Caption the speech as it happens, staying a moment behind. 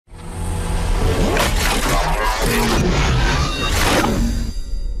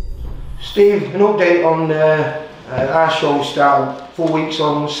Steve, an update on our show started 4 weeks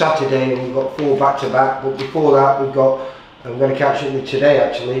on Saturday and we've got 4 back-to-back, but before that we've got, I'm going to catch up with today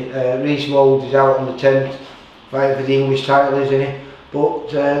actually, Reece Mould is out on the 10th, fighting for the English title, isn't he? But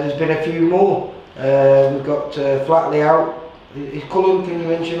there's been a few more. We've got Flatley out. Is Cullen, can you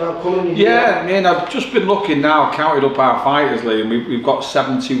mention about Cullen? Yeah, I mean, I've just been looking now, counted up our fighters, Lee, and we've got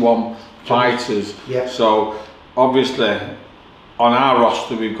 71 fighters. Yeah. So obviously on our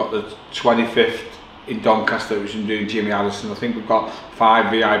roster we've got the 25th in Doncaster, which is doing Jimmy Addison. I think we've got 5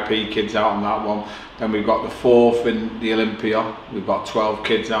 VIP kids out on that one. Then we've got the 4th in the Olympia. We've got 12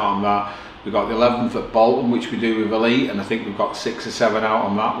 kids out on that. We've got the 11th at Bolton, which we do with Elite, and I think we've got 6 or 7 out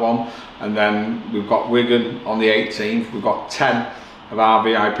on that one. And then we've got Wigan on the 18th. We've got 10 of our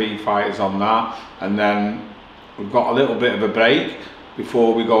VIP fighters on that. And then we've got a little bit of a break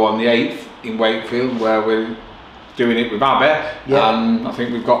before we go on the 8th in Wakefield, where we're doing it with Abby. Yeah. And I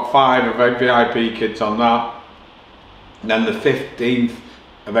think we've got 5 of our VIP kids on that. And then the 15th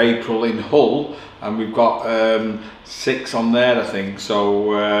of April in Hull, and we've got 6 on there, I think.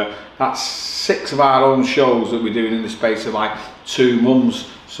 So that's 6 of our own shows that we're doing in the space of like 2 months.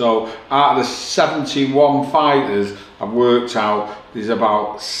 So out of the 71 fighters, I've worked out there's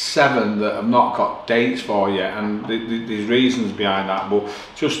about 7 that I've not got dates for yet, and there's reasons behind that. But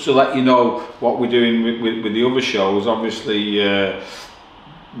just to let you know what we're doing with the other shows, obviously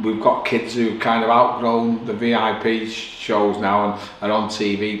we've got kids who've kind of outgrown the VIP shows now and are on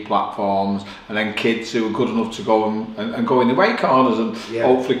TV platforms, and then kids who are good enough to go and go in the weight corners and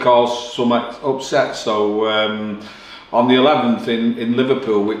hopefully cause some upset. So on the 11th in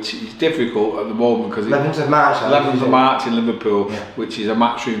Liverpool, which is difficult at the moment because 11th of March. 11th of March in Liverpool, which is a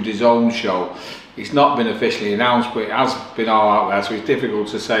Matchroom DAZN show. It's not been officially announced, but it has been all out there, so it's difficult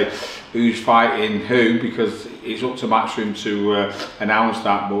to say who's fighting who because it's up to Matchroom to announce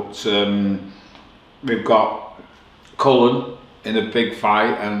that. But we've got Cullen in a big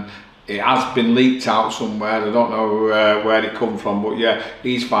fight, and it has been leaked out somewhere. I don't know where it come from, but yeah,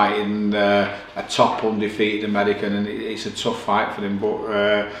 he's fighting a top undefeated American, and it's a tough fight for him.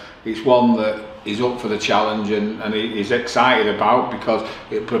 But it's one that he's up for the challenge, and he's excited about because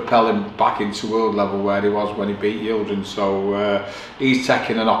it'll propel him back into world level where he was when he beat Yildirim. So he's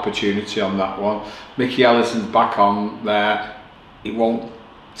taking an opportunity on that one. Mickey Ellison's back on there. It won't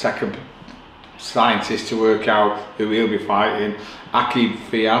take a scientist to work out who he'll be fighting. Akib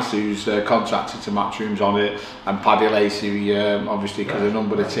Fias, who's contracted to Matchroom's on it, and Paddy Lacey, obviously because of the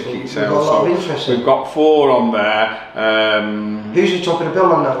number of ticket sales. So we've got 4 on there. Who's the top of the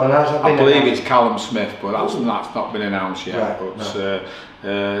bill on that one? I believe it's Callum Smith, but that's not been announced yet. Right, but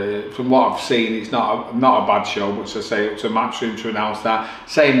from what I've seen, it's not a bad show. But to say up to Matchroom to announce that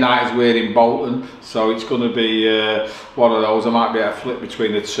same night as we're in Bolton, so it's going to be one of those. I might be able to flip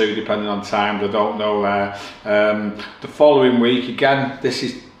between the 2 depending on times. I don't know there. The following week again, this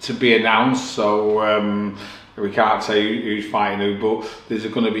is to be announced, so we can't say who's fighting who. But there's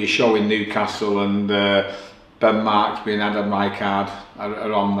going to be a show in Newcastle, and Ben Marks being added on my card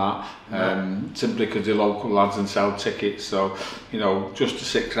are on that, simply because the local lads and sell tickets. So, you know, just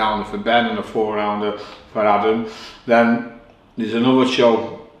a 6-rounder for Ben and a 4-rounder for Adam. Then there's another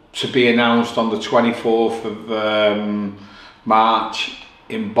show to be announced on the 24th of March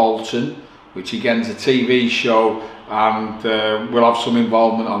in Bolton, which again is a TV show, and we'll have some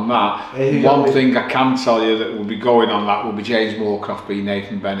involvement on that. One thing I can tell you that will be going on that will be James Moorcroft being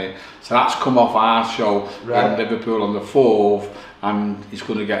Nathan Bennett. So that's come off our show in Liverpool on the 4th, and it's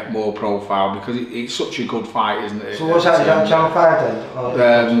going to get more profile because it's such a good fight, isn't it? So what's that, is that Channel 5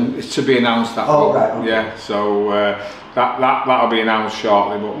 then? It's to be announced that one. Right, okay. Yeah, so that'll be announced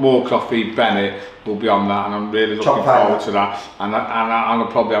shortly, but Moorcroft v Bennett will be on that, and I'm really looking forward to that, and I'll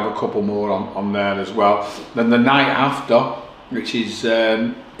probably have a couple more on there as well. Then the night after, which is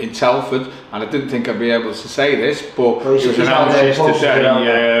in Telford, and I didn't think I'd be able to say this, but it was announced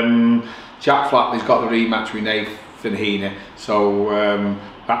yesterday. Jack Flatley's got the rematch with Nathan Heaney, so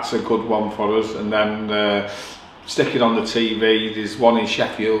that's a good one for us. And then sticking on the TV, there's one in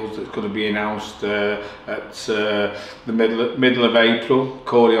Sheffield that's going to be announced at the middle of April.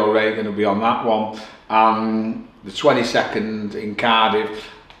 Corey O'Regan will be on that one, and the 22nd in Cardiff.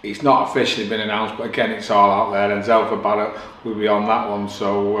 It's not officially been announced, but again, it's all out there. And Zelfa Barrett will be on that one.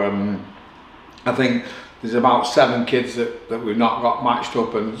 So I think there's about 7 kids that we've not got matched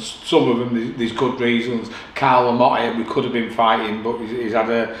up, and some of them there's good reasons. Carl Lamotte, we could have been fighting, but he's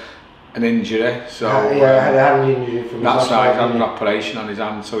had an injury. So had an injury from that's right. He's had an operation on his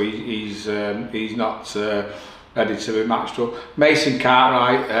hand, so he's not ready to be matched up. Mason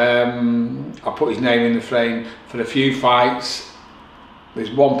Cartwright, I put his name in the frame for a few fights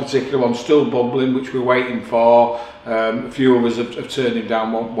There's one particular one still bubbling, which we're waiting for. A few of us have turned him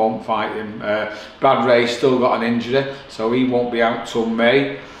down, won't fight him. Brad Ray's still got an injury, so he won't be out till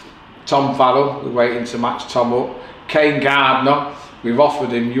May. Tom Farrell, we're waiting to match Tom up. Kane Gardner, we've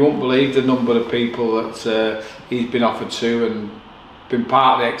offered him, you won't believe the number of people that he's been offered to, and been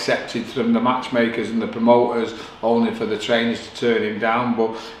partly accepted from the matchmakers and the promoters, only for the trainers to turn him down.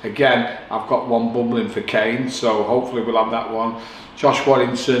 But again, I've got one bubbling for Kane, so hopefully we'll have that one. Josh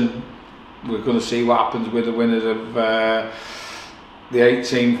Warrington, we're going to see what happens with the winners of the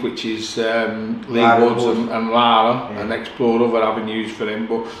 18th, which is Lee Woods and Lara, and explore other avenues for him.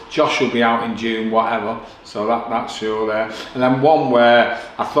 But Josh will be out in June, whatever, so that's sure there. And then one where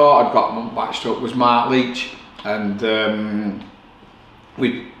I thought I'd got matched up was Mark Leach, and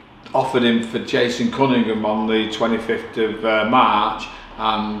we offered him for Jason Cunningham on the 25th of March,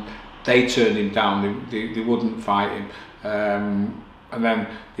 and they turned him down. They wouldn't fight him. And then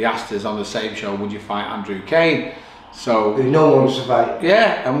they asked us on the same show, would you fight Andrew Kane? So no one wants to fight.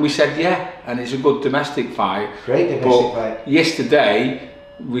 Yeah, and we said yeah, and it's a good domestic fight. Great domestic fight. Yesterday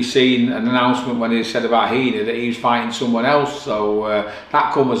we seen an announcement when he said about Heaney that he was fighting someone else, so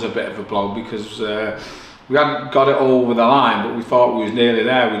that come as a bit of a blow, because we hadn't got it all over the line, but we thought we was nearly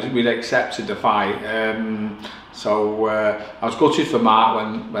there. We'd accepted the fight. So I was gutted for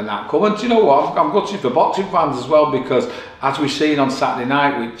Mark when that come. And do you know what? I'm gutted for boxing fans as well, because as we've seen on Saturday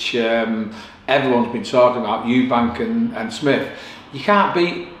night, which everyone's been talking about, Eubank and Smith, you can't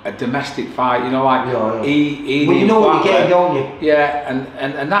beat a domestic fight. You know, like well, you know what you're getting, don't you? Yeah,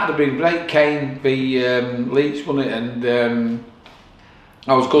 and that'd have been great. Kane v Leach, wouldn't it? And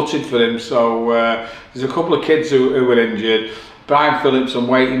I was gutted for him. So there's a couple of kids who were injured. Brian Phillips, I'm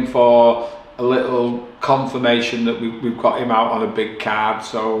waiting for a little confirmation that we've got him out on a big card.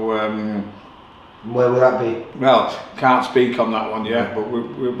 So where will that be? Well, can't speak on that one yet, but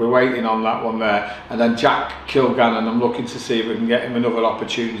we're waiting on that one there. And then Jack Kilgannon, I'm looking to see if we can get him another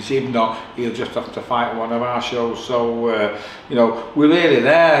opportunity. If not, he'll just have to fight one of our shows. So you know, we're really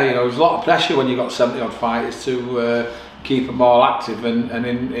there. You know, there's a lot of pressure when you've got 70 odd fighters to keep them all active and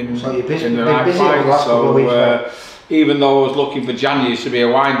in so you're busy, in the right fight. So even though I was looking for January to be a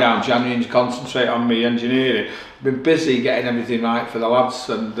wind down January and to concentrate on me engineering, I've been busy getting everything right for the lads,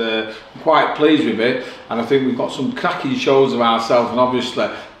 and I'm quite pleased with it. And I think we've got some cracking shows of ourselves, and obviously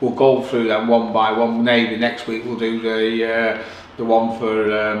we'll go through them one by one. Maybe next week we'll do the one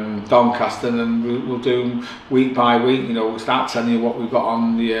for Doncaster, and we'll do them week by week. You know, we'll start telling you what we've got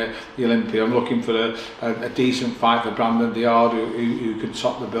on the Olympia. I'm looking for a decent fight for Brandon Diard, who can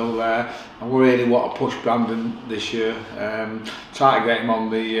top the bill there. And we really want to push Brandon this year. Try to get him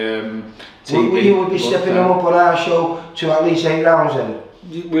on the TV. You would be stepping him up on our show to at least 8 rounds then?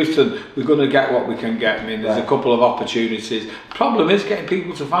 Listen, we're going to get what we can get. I mean, there's a couple of opportunities. Problem is getting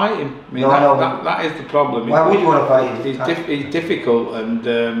people to fight him. I mean, that is the problem. Why would you want to fight him? He's difficult,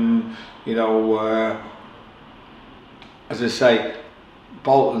 and you know, as I say,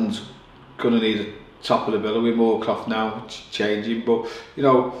 Bolton's going to need a top of the bill with Moorcroft now changing, but you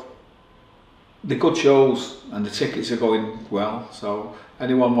know, the good shows and the tickets are going well. So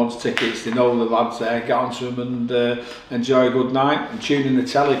anyone wants tickets, they know the lads there, get onto them and enjoy a good night and tune in the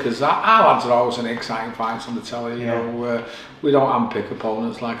telly, because our lads are always in exciting fights on the telly. You know, we don't handpick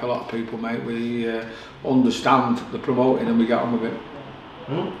opponents like a lot of people, mate. We understand the promoting and we get on with it.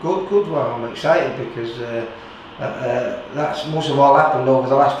 Good. Well, I'm excited because that's must have all happened over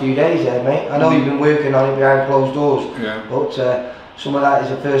the last few days there, mate. I know you've been working on it behind closed doors, but some of that is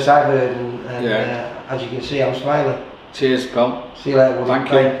the first I've heard, and as you can see, I'm smiling. Cheers, pal. See you later.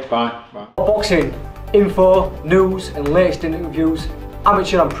 Thank you. Bye. Boxing info, news and latest interviews,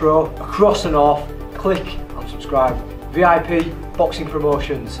 amateur and pro, across the north. Click and subscribe. VIP Boxing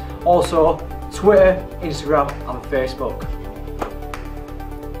Promotions. Also Twitter, Instagram and Facebook.